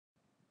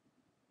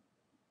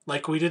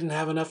Like we didn't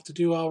have enough to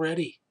do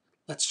already.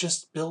 Let's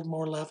just build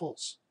more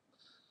levels.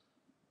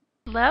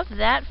 Love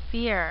that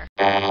fear.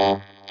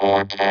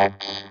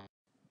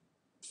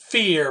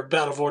 Fear,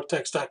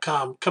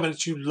 BattleVortex.com, coming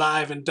at you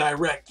live and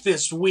direct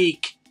this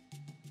week.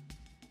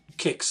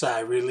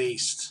 Kixeye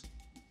released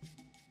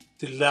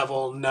the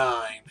Level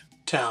 9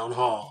 Town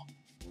Hall.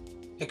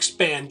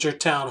 Expand your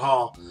Town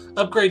Hall.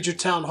 Upgrade your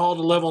Town Hall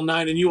to Level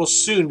 9 and you will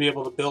soon be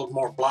able to build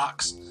more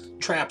blocks,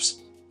 traps,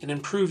 and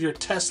improve your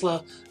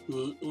Tesla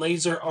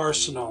laser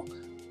arsenal,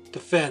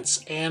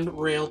 defense, and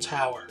rail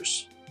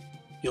towers.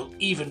 You'll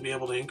even be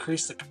able to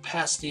increase the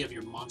capacity of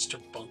your monster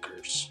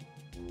bunkers.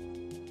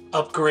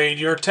 Upgrade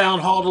your Town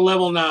Hall to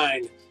Level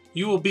 9.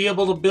 You will be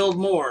able to build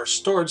more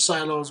storage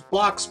silos,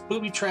 blocks,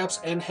 booby traps,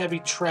 and heavy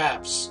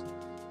traps.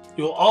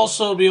 You will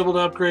also be able to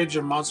upgrade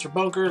your monster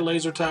bunker,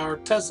 laser tower,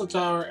 Tesla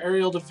tower,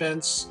 aerial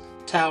defense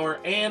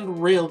tower, and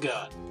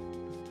railgun.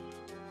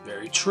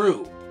 Very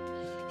true.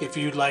 If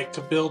you'd like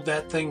to build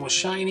that thing with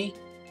shiny,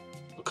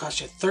 it'll cost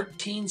you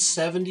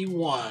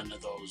 $13.71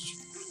 of those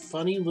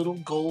funny little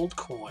gold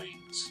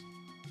coins.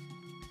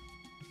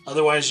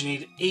 Otherwise, you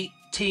need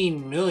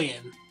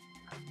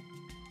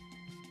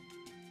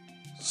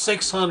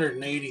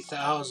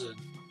 18,680,000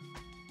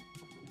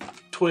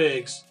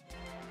 twigs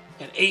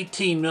and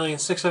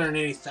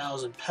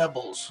 18,680,000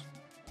 pebbles.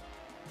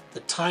 The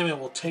time it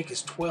will take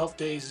is 12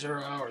 days,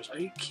 0 hours. Are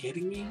you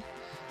kidding me?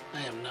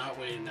 I am not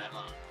waiting that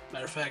long.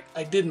 Matter of fact,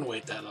 I didn't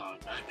wait that long.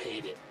 I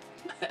paid it.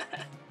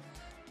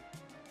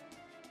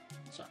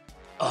 So,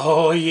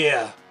 oh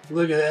yeah,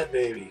 look at that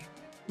baby.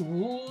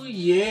 Ooh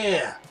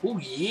yeah, ooh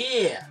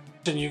yeah.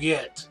 And you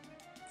get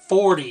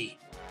 40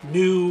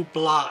 new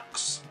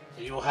blocks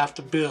that you'll have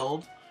to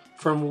build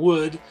from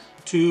wood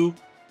to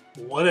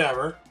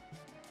whatever.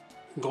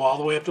 Go all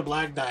the way up to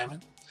black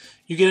diamond.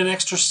 You get an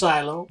extra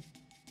silo,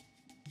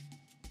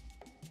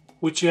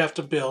 which you have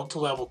to build to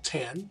level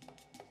 10.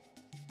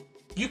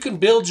 You can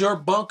build your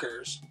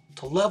bunkers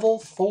to level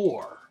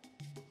 4.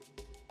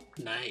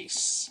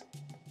 Nice.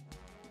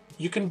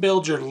 You can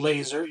build your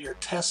laser, your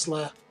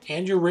Tesla,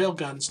 and your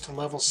railguns to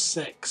level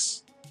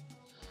 6.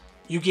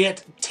 You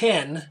get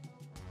 10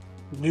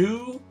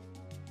 new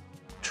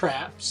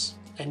traps,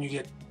 and you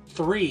get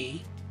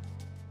 3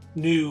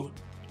 new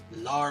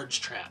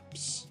large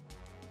traps.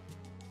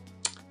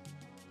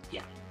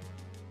 Yeah.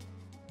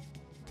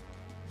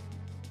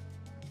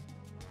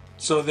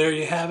 So there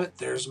you have it.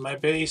 There's my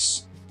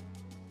base.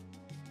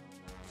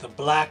 The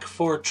Black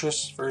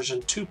Fortress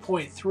version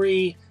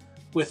 2.3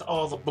 with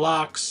all the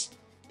blocks.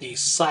 The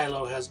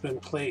silo has been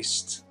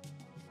placed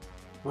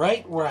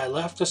right where I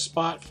left a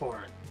spot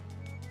for it.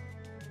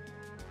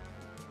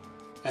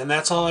 And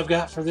that's all I've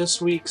got for this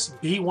week's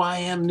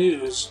BYM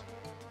News.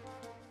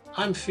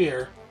 I'm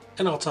Fear,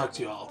 and I'll talk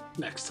to you all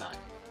next time.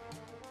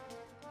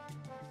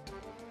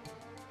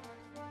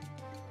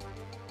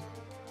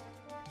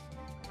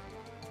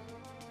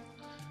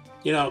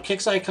 You know,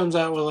 Kixeye comes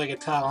out with like a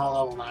Town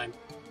Hall level 9.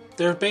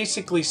 They're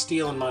basically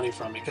stealing money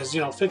from me because, you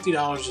know,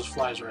 $50 just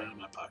flies right out of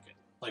my pocket.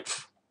 Like,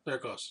 there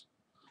it goes.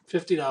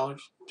 $50.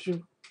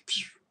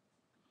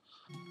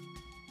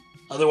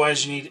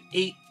 Otherwise, you need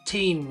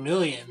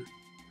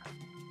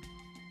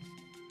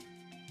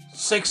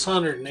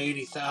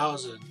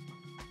 18,680,000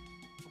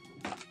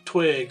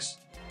 twigs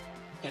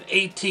and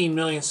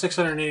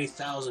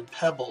 18,680,000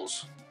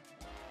 pebbles.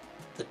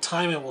 The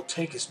time it will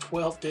take is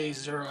 12 days,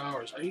 0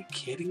 hours. Are you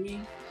kidding me?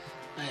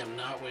 I am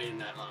not waiting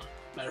that long.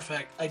 Matter of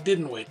fact, I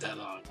didn't wait that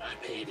long. I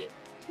paid it.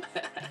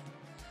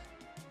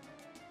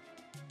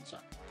 So,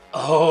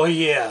 oh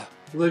yeah,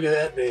 look at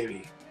that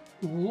baby.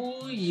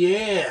 Ooh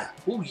yeah,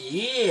 ooh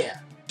yeah.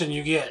 And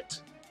you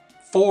get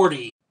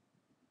 40.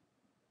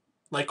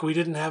 Like we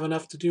didn't have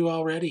enough to do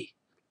already.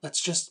 Let's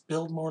just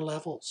build more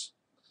levels.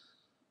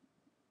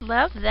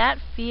 Love that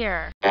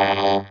fear.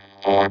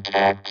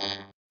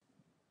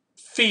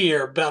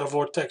 Fear,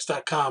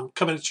 BattleVortex.com,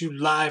 coming at you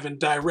live and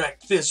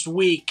direct this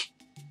week.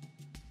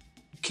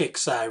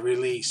 Kixeye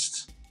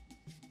released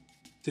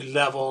the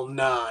Level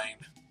 9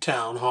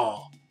 Town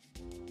Hall.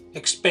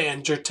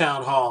 Expand your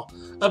Town Hall.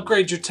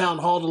 Upgrade your Town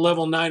Hall to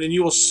Level 9 and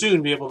you will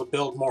soon be able to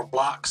build more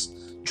blocks,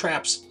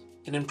 traps,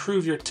 and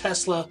improve your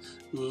Tesla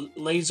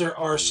laser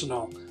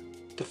arsenal,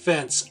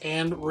 defense,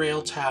 and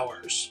rail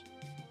towers.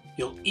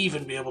 You'll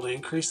even be able to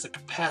increase the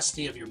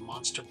capacity of your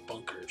monster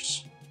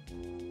bunkers.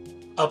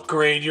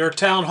 Upgrade your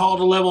Town Hall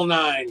to Level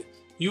 9.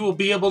 You will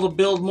be able to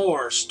build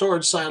more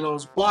storage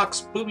silos,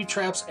 blocks, booby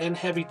traps, and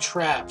heavy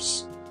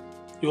traps.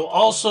 You will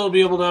also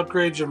be able to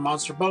upgrade your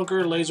monster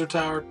bunker, laser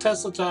tower,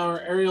 Tesla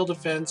tower, aerial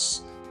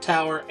defense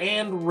tower,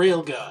 and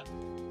railgun.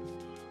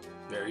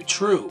 Very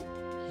true.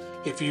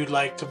 If you'd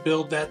like to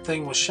build that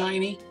thing with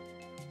shiny,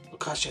 it'll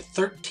cost you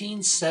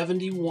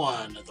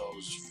 $13.71 of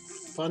those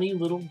funny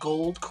little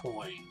gold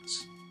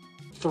coins.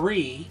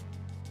 3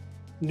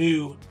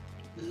 new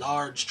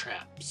large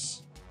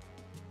traps.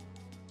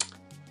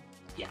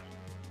 Yeah.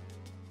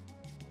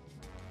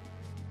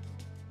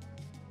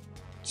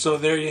 So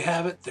there you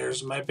have it.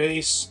 There's my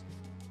base.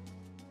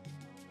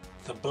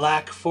 The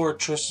Black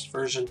Fortress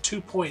version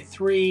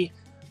 2.3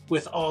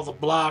 with all the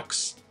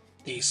blocks,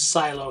 the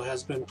silo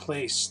has been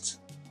placed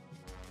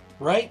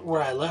right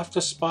where I left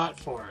a spot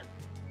for it.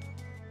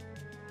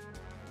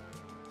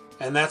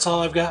 And that's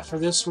all I've got for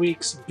this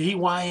week's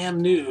BYM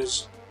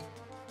News.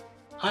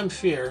 I'm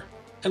Fear,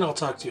 and I'll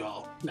talk to you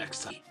all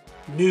next time.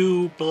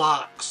 New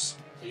blocks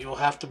that you'll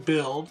have to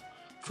build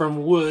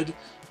from wood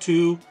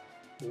to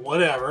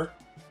whatever.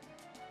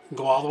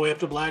 Go all the way up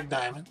to black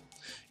diamond.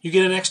 You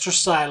get an extra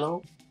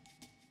silo,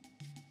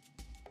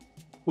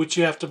 which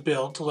you have to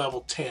build to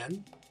level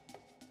 10.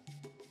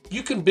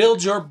 You can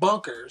build your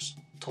bunkers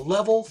to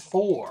level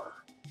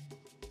 4.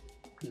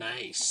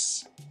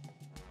 Nice.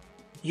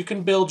 You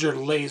can build your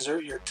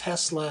laser, your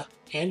Tesla,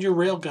 and your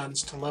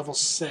railguns to level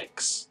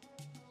 6.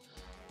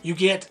 You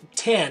get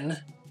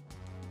 10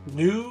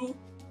 new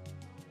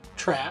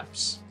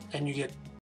traps, and you get